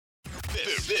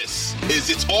This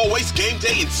is It's Always Game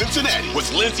Day in Cincinnati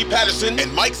with Lindsey Patterson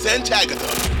and Mike Santagata.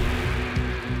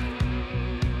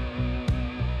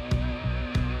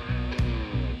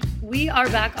 We are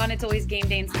back on It's Always Game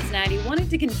Day in Cincinnati.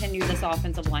 Wanted to continue this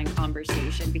offensive line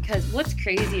conversation because what's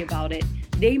crazy about it,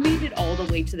 they made it all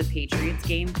the way to the Patriots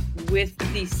game with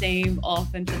the same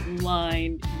offensive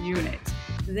line unit.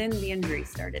 Then the injuries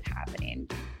started happening.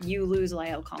 You lose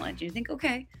Lyle Collins. You think,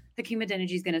 okay, Hakeem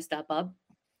Adeniji is going to step up.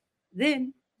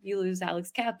 Then you lose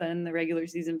Alex Kappa in the regular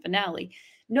season finale.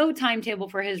 No timetable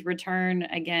for his return.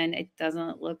 Again, it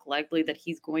doesn't look likely that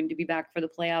he's going to be back for the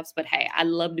playoffs, but hey, I'd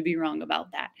love to be wrong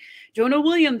about that. Jonah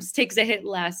Williams takes a hit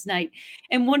last night.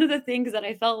 And one of the things that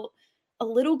I felt a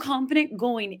little confident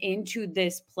going into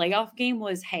this playoff game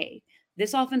was, hey,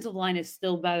 this offensive line is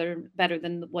still better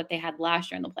than what they had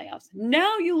last year in the playoffs.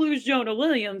 Now you lose Jonah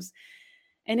Williams,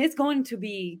 and it's going to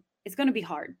be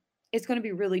hard. It's going to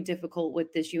be really difficult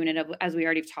with this unit, as we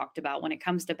already talked about, when it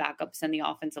comes to backups in the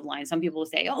offensive line. Some people will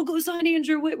say, oh, go sign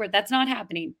Andrew Whitworth. That's not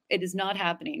happening. It is not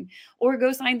happening. Or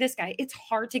go sign this guy. It's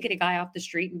hard to get a guy off the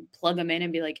street and plug him in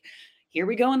and be like, here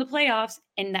we go in the playoffs.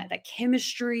 And that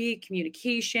chemistry,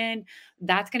 communication,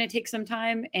 that's going to take some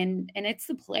time. And it's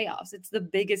the playoffs. It's the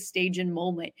biggest stage and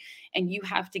moment. And you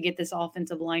have to get this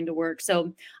offensive line to work.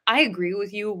 So I agree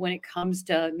with you when it comes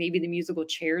to maybe the musical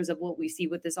chairs of what we see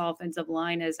with this offensive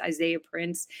line, as Isaiah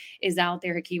Prince is out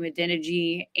there, Hakeem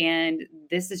Adeniji, and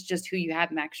this is just who you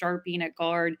have, Max Sharping at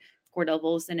guard, Cordell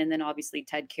Volson, and then obviously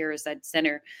Ted Karras at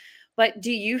center. But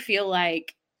do you feel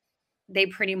like they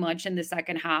pretty much in the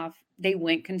second half, they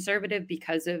went conservative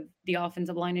because of the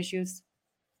offensive line issues?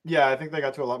 Yeah, I think they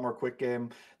got to a lot more quick game.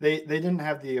 They didn't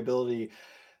have the ability.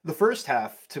 The first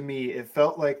half, to me, it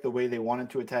felt like the way they wanted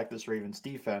to attack this Ravens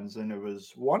defense, and it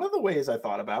was one of the ways I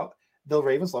thought about. The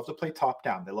Ravens love to play top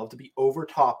down. They love to be over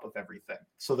top of everything.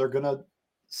 So they're going to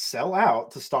sell out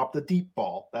to stop the deep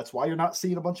ball. That's why you're not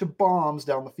seeing a bunch of bombs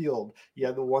down the field. You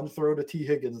had the one throw to T.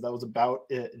 Higgins. That was about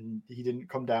it, and he didn't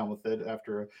come down with it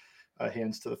after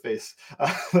hands to the face.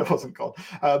 That wasn't called.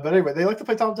 But anyway, they like to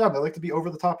play top down. They like to be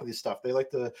over the top of these stuff. They like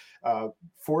to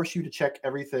force you to check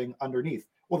everything underneath.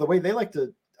 Well, the way they like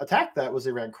to attack that was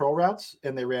they ran curl routes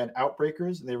and they ran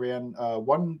outbreakers and they ran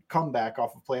one comeback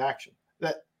off of play action.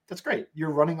 That's great.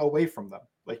 You're running away from them.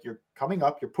 Like you're coming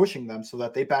up, you're pushing them so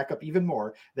that they back up even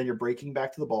more. Then you're breaking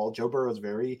back to the ball. Joe Burrow is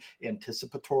very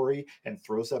anticipatory and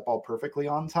throws that ball perfectly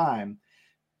on time.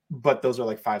 But those are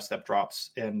like 5-step drops,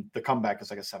 and the comeback is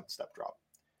like a 7-step drop.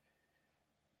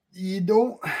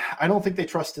 I don't think they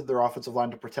trusted their offensive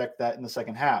line to protect that in the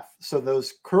second half. So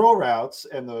those curl routes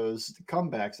and those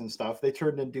comebacks and stuff, they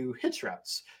turned into hitch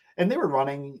routes. And they were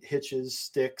running hitches,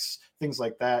 sticks, things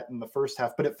like that in the first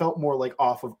half, but it felt more like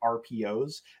off of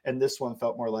RPOs. And this one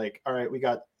felt more like, all right, we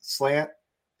got slant,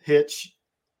 hitch,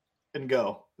 and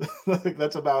go.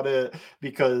 That's about it,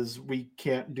 because we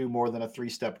can't do more than a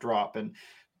 3-step drop. And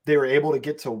they were able to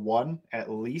get to one at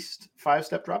least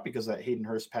 5-step drop because that Hayden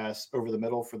Hurst pass over the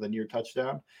middle for the near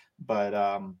touchdown. But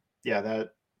that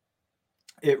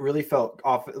it really felt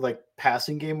off, like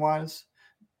passing game wise.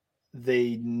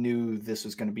 They knew this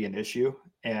was going to be an issue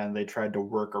and they tried to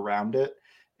work around it.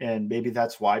 And maybe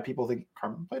that's why people think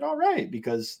Carmen played all right,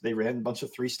 because they ran a bunch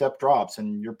of 3-step drops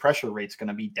and your pressure rate's going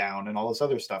to be down and all this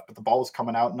other stuff. But the ball was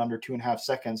coming out in under 2.5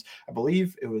 seconds. I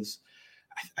believe it was,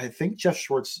 I think Jeff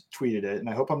Schwartz tweeted it, and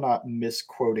I hope I'm not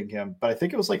misquoting him, but I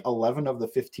think it was like 11 of the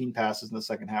 15 passes in the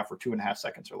second half were 2.5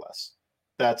 seconds or less.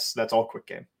 That's all quick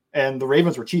game. And the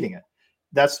Ravens were cheating it.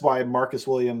 That's why Marcus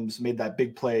Williams made that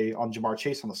big play on Jamar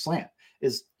Chase on the slant,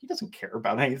 is he doesn't care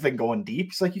about anything going deep.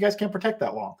 He's like, you guys can't protect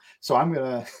that long. So I'm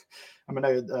not going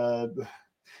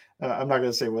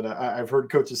to say what I've heard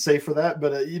coaches say for that,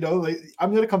 but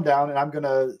I'm going to come down and I'm going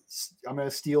to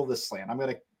steal this slant. I'm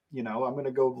going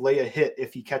to go lay a hit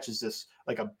if he catches this,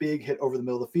 like a big hit over the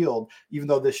middle of the field, even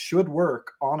though this should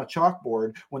work on a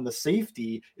chalkboard when the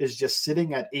safety is just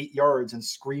sitting at 8 yards and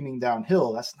screaming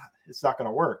downhill. It's not going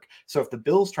to work. So if the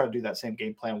Bills try to do that same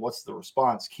game plan, what's the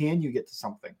response? Can you get to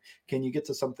something? Can you get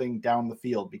to something down the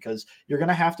field? Because you're going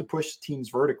to have to push teams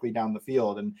vertically down the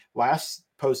field. And last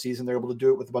postseason, they're able to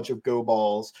do it with a bunch of go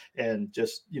balls and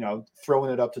just,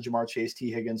 throwing it up to Jamar Chase, T.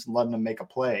 Higgins, and letting them make a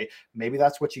play. Maybe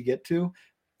that's what you get to.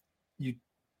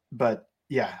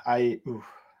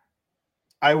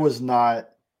 I was not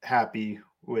happy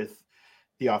with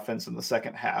the offense in the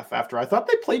second half. After I thought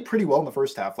they played pretty well in the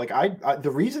first half. Like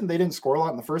the reason they didn't score a lot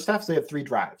in the first half is they had 3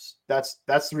 drives. That's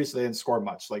the reason they didn't score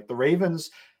much. Like the Ravens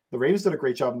did a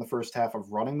great job in the first half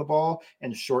of running the ball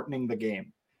and shortening the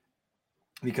game,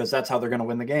 because that's how they're going to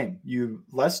win the game. You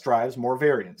less drives, more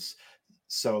variance.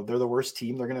 So they're the worst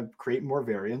team. They're going to create more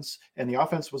variance. And the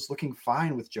offense was looking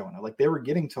fine with Jonah. Like they were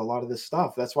getting to a lot of this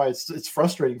stuff. That's why it's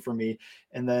frustrating for me.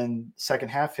 And then second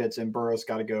half hits and Burrow's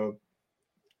got to go.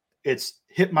 It's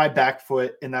hit my back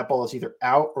foot and that ball is either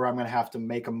out or I'm going to have to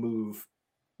make a move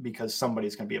because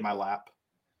somebody's going to be in my lap.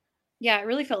 Yeah, it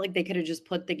really felt like they could have just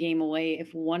put the game away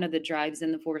if one of the drives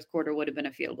in the fourth quarter would have been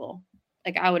a field goal.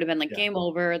 Like I would have been like, game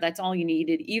over. That's all you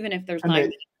needed, even if there's 9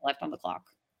 minutes left on the clock.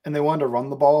 And they wanted to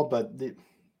run the ball, but the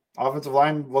offensive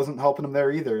line wasn't helping them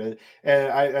there either.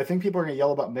 And I think people are going to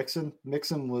yell about Mixon.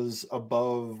 Mixon was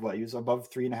above, he was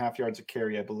above 3.5 yards a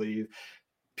carry, I believe.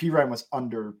 Pirine was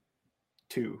under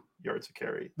 2 yards a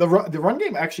carry. The run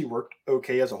game actually worked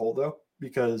okay as a whole, though,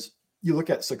 because you look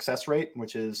at success rate,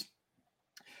 which is,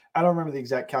 I don't remember the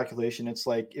exact calculation. It's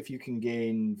like if you can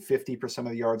gain 50% of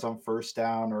the yards on first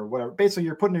down or whatever. Basically,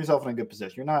 you're putting yourself in a good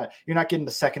position. You're not getting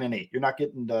to 2nd and 8. You're not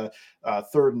getting to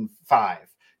 3rd and 5.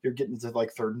 You're getting to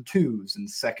like 3rd and 2s and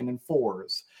 2nd and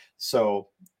 4s. So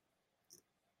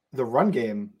the run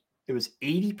game, it was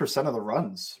 80% of the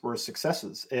runs were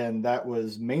successes, and that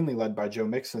was mainly led by Joe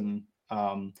Mixon.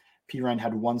 Pirine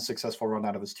had 1 successful run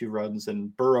out of his 2 runs,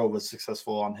 and Burrow was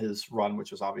successful on his run,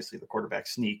 which was obviously the quarterback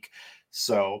sneak.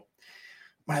 So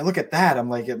when I look at that, I'm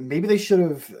like, maybe they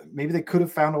could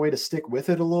have found a way to stick with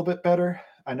it a little bit better.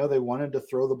 I know they wanted to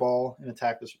throw the ball and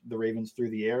attack the Ravens through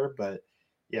the air, but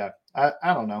yeah,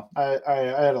 I don't know. I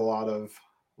had a lot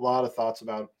of thoughts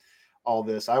about all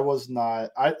this.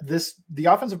 The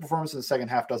offensive performance in the second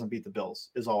half doesn't beat the Bills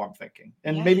is all I'm thinking.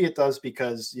 And maybe it does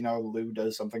because, Lou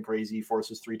does something crazy,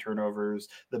 forces 3 turnovers.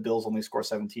 The Bills only score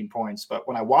 17 points. But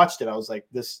when I watched it, I was like,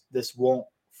 this won't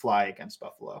fly against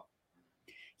Buffalo.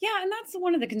 Yeah. And that's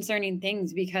one of the concerning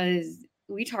things because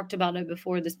we talked about it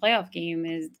before this playoff game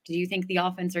is, do you think the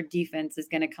offense or defense is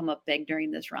going to come up big during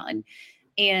this run?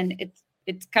 And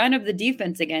it's kind of the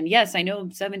defense again. Yes, I know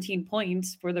 17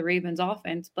 points for the Ravens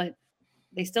offense, but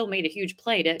they still made a huge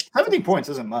play. 17 points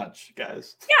isn't much,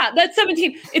 guys. Yeah, that's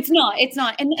 17. It's not.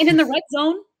 And in the red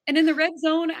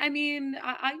zone, I mean,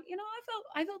 I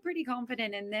felt pretty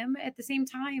confident in them. At the same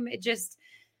time, it's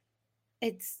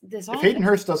this. If Hayden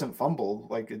Hurst doesn't fumble,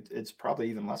 it's probably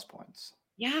even less points.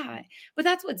 Yeah, but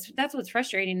that's what's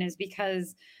frustrating is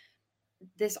because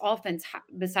this offense,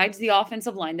 besides the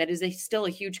offensive line, that is still a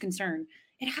huge concern.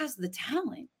 It has the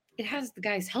talent. It has the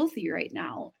guys healthy right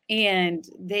now, and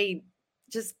they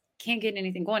just can't get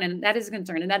anything going. And that is a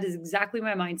concern. And that is exactly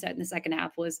my mindset in the second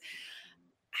half was,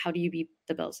 how do you beat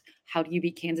the Bills? How do you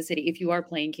beat Kansas City? If you are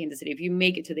playing Kansas City, if you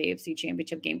make it to the AFC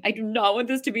Championship game, I do not want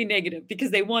this to be negative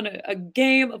because they won a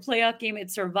playoff game.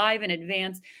 It's survive and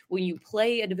advance. When you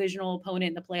play a divisional opponent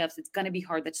in the playoffs, it's going to be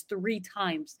hard. That's 3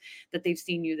 times that they've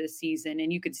seen you this season.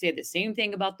 And you could say the same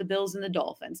thing about the Bills and the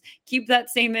Dolphins. Keep that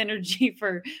same energy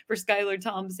for Skylar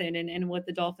Thompson and what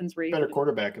the Dolphins were able better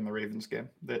quarterback in the Ravens game.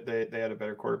 They had a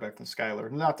better quarterback than Skylar.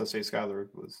 Not to say Skylar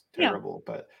was terrible,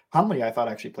 but Huntley I thought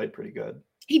actually played pretty good.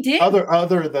 He did.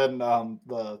 Other than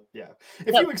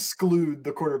you exclude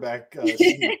the quarterback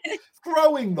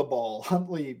throwing the ball,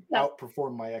 Huntley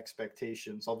outperformed my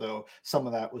expectations. Although some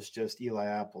of that was just Eli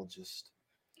Apple. Just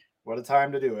what a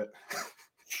time to do it.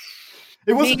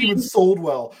 It wasn't even sold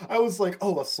well. I was like,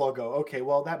 oh, a sluggo. Okay,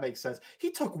 well that makes sense.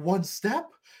 He took 1 step.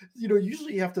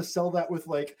 Usually you have to sell that with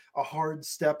like a hard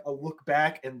step, a look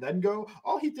back, and then go.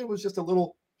 All he did was just a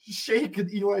little shake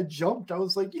and Eli jumped. I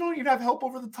was like, you don't even have help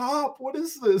over the top. What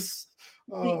is this?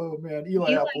 Oh man,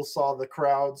 Eli Apple saw the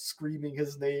crowd screaming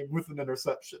his name with an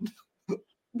interception.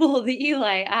 Well, the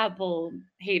Eli Apple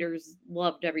haters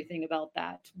loved everything about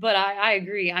that. But I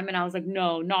agree. I mean, I was like,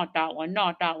 no, not that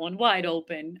one, wide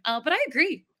open. But I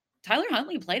agree. Tyler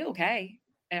Huntley played okay.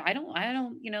 I don't,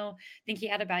 think he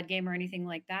had a bad game or anything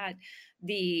like that.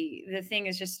 The thing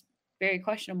is just very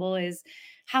questionable is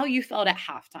how you felt at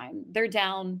halftime. They're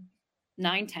down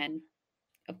 9-10.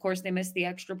 Of course, they missed the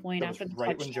extra point after the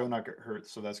touchdown. When Jonah got hurt,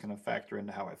 so that's going to factor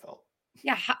into how I felt.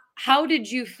 Yeah. How did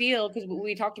you feel? Because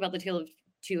we talked about the tale of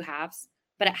 2 halves,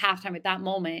 but at halftime, at that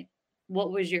moment,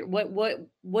 what was your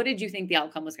what did you think the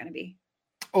outcome was going to be?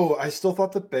 Oh, I still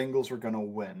thought the Bengals were going to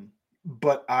win,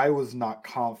 but I was not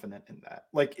confident in that.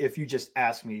 Like, if you just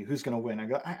ask me who's going to win, I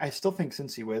go, I still think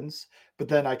Cincy wins. But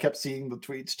then I kept seeing the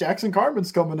tweets, Jackson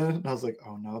Carman's coming in, and I was like,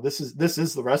 oh no, this is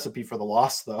the recipe for the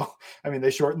loss, though. I mean, they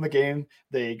shortened the game.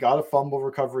 They got a fumble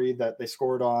recovery that they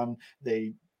scored on.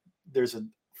 There's a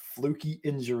fluky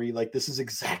injury. Like, this is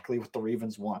exactly what the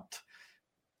Ravens want.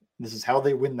 This is how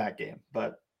they win that game.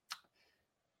 But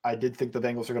I did think the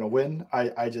Bengals are going to win.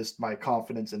 My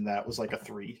confidence in that was like a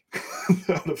 3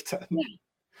 out of 10. Yeah.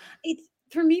 It's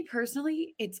for me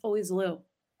personally, it's always Lou.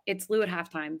 It slew at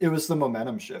halftime. It was the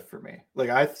momentum shift for me. Like,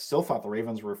 I still thought the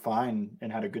Ravens were fine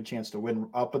and had a good chance to win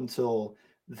up until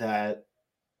that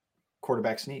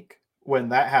quarterback sneak. When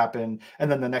that happened,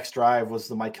 and then the next drive was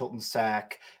the Mike Hilton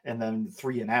sack, and then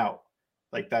 3 and out.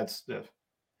 Like, that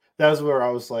was where I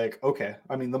was like, okay.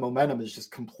 I mean, the momentum is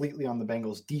just completely on the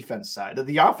Bengals defense side.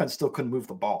 The offense still couldn't move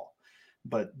the ball,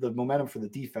 but the momentum for the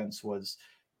defense was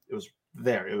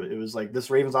there. It was like, this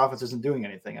Ravens offense isn't doing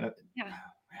anything, and man,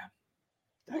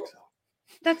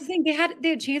 that's the thing. They had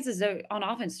chances on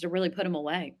offense to really put them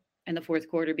away in the fourth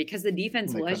quarter because the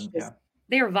defense was just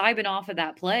they were vibing off of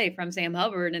that play from Sam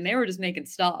Hubbard, and they were just making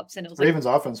stops. And it was Ravens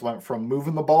offense went from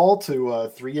moving the ball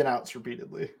to 3 and outs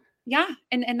repeatedly. Yeah,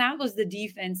 and that was the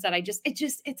defense that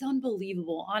it's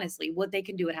unbelievable, honestly, what they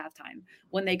can do at halftime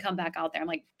when they come back out there. I'm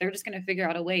like, they're just going to figure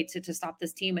out a way to stop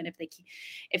this team, and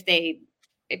if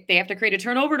they have to create a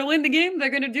turnover to win the game, they're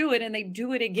going to do it, and they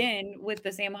do it again with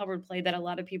the Sam Hubbard play that a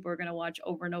lot of people are going to watch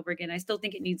over and over again. I still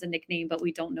think it needs a nickname, but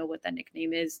we don't know what that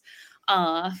nickname is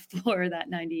for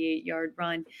that 98-yard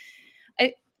run.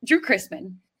 Drew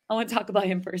Chrisman, I want to talk about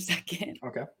him for a second.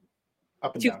 Okay,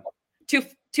 up and down.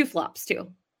 Two flops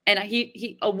too. And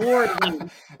he award-winning.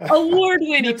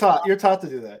 You're taught to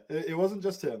do that. It wasn't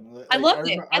just him. I loved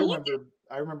it.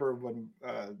 I remember when,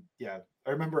 I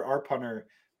remember our punter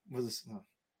was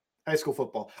high school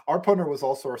football. Our punter was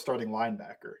also our starting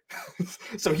linebacker.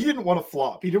 So he didn't want to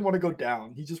flop. He didn't want to go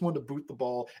down. He just wanted to boot the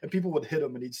ball, and people would hit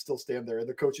him, and he'd still stand there. And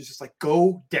the coach is just like,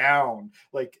 go down.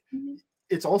 Like,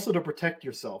 it's also to protect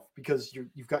yourself because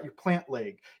you've got your plant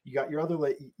leg, you got your other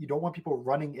leg. You don't want people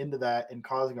running into that and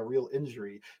causing a real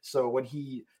injury. So when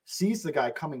he sees the guy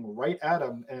coming right at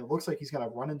him and it looks like he's going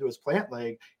to run into his plant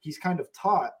leg, he's kind of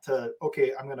taught to,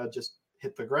 okay, I'm going to just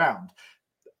hit the ground.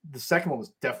 The second one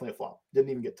was definitely a flop. Didn't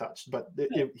even get touched, but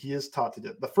he is taught to do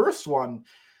it. The first one,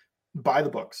 by the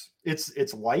books,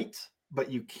 it's light,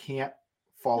 but you can't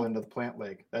fall into the plant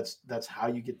leg. That's how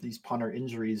you get these punter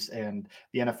injuries, and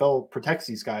the NFL protects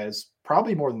these guys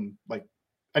probably more than like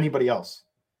anybody else.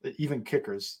 Even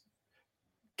kickers,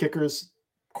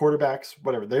 quarterbacks,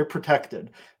 whatever, they're protected,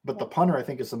 but the punter, I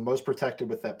think, is the most protected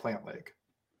with that plant leg.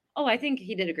 Oh, I think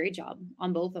he did a great job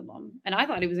on both of them. And I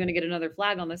thought he was going to get another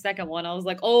flag on the second one. I was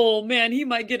like, oh man, he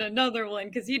might get another one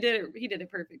because he did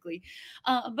it perfectly.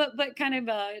 But kind of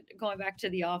going back to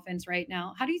the offense right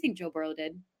now, how do you think Joe Burrow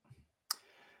did?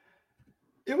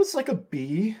 It was like a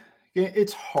B.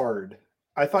 It's hard.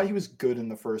 I thought he was good in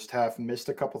the first half, missed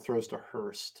a couple throws to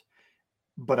Hurst,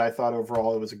 but I thought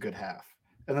overall it was a good half.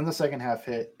 And then the second half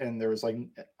hit, and there was like,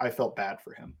 I felt bad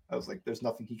for him. I was like, there's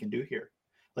nothing he can do here.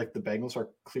 Like, the Bengals are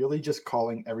clearly just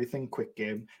calling everything quick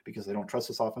game because they don't trust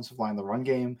this offensive line. The run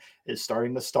game is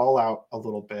starting to stall out a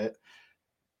little bit.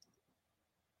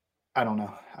 I don't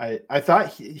know. I thought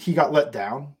he got let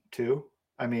down too.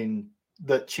 I mean,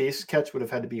 the Chase catch would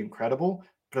have had to be incredible,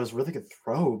 but it was a really good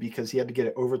throw because he had to get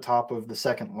it over top of the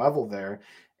second level there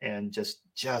and just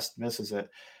misses it.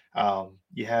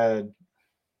 You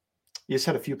just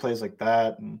had a few plays like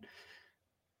that, and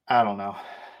I don't know.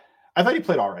 I thought he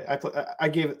played all right. I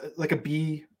gave it like a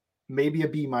B, maybe a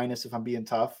B minus if I'm being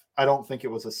tough. I don't think it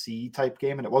was a C type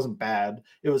game, and it wasn't bad.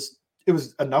 It was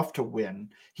enough to win.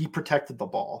 He protected the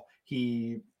ball.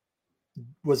 He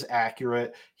was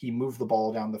accurate. He moved the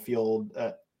ball down the field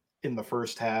in the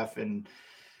first half, and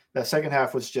that second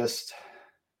half is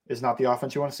not the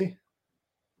offense you want to see.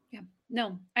 Yeah,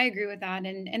 no, I agree with that,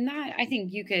 and that I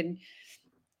think you could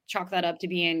chalk that up to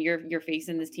being you're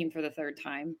facing this team for the third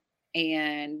time.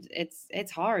 And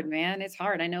it's hard, man. It's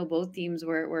hard. I know both teams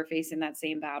were facing that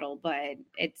same battle, but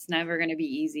it's never going to be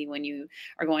easy when you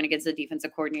are going against a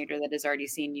defensive coordinator that has already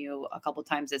seen you a couple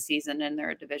times this season and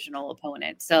they're a divisional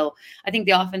opponent. So I think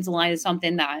the offensive line is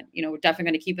something that, we're definitely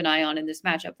going to keep an eye on in this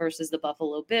matchup versus the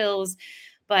Buffalo Bills.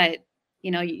 But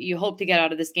you hope to get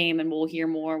out of this game, and we'll hear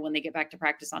more when they get back to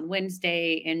practice on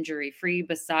Wednesday, injury-free,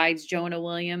 besides Jonah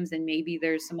Williams, and maybe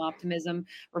there's some optimism.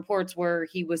 Reports where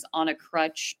he was on a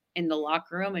crutch in the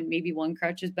locker room, and maybe one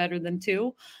crutch is better than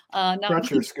two.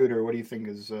 Crutch or scooter, what do you think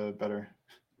is better?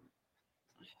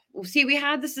 See, we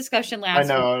had this discussion last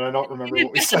week. I know, and I don't remember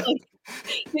what we said.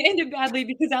 It ended badly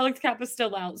because Alex Kapp is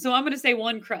still out. So I'm going to say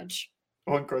one crutch.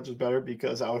 One crutch is better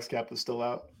because Alex Kapp is still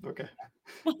out. Okay.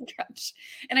 One crutch.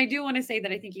 And I do want to say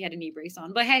that I think he had a knee brace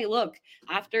on. But hey, look,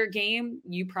 after a game,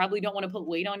 you probably don't want to put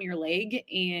weight on your leg,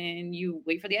 and you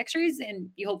wait for the x-rays and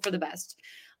you hope for the best.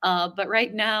 But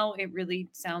right now, it really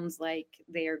sounds like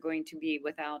they are going to be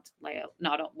without Lyle.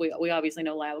 We obviously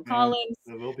know Lyle Collins.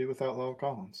 They will be without Lyle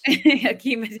Collins.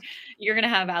 Hakeem, you're going to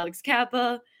have Alex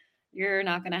Kappa. You're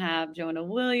not going to have Jonah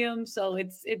Williams. So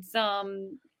it's a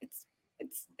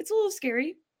little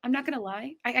scary. I'm not gonna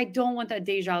lie. I don't want that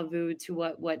deja vu to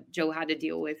what Joe had to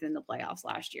deal with in the playoffs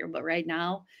last year. But right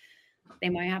now, they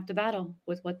might have to battle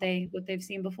with what they've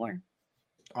seen before.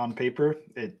 On paper,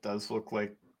 it does look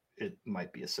like it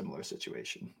might be a similar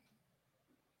situation.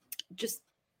 Just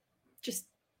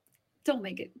don't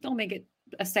make it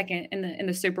a second in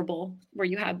the Super Bowl where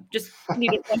you have just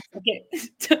needed 1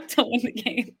 second to win the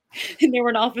game, and they were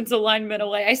an offensive lineman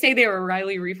away. I say they were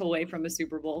Riley Reef away from a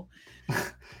Super Bowl.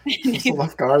 It's a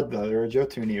left guard though, or Joe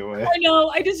Tooney away. I know.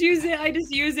 I just use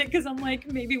it because I'm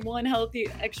like maybe one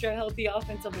extra healthy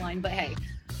offensive line. But hey,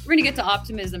 we're gonna get to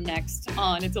optimism next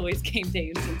on It's Always Game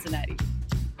Day in Cincinnati.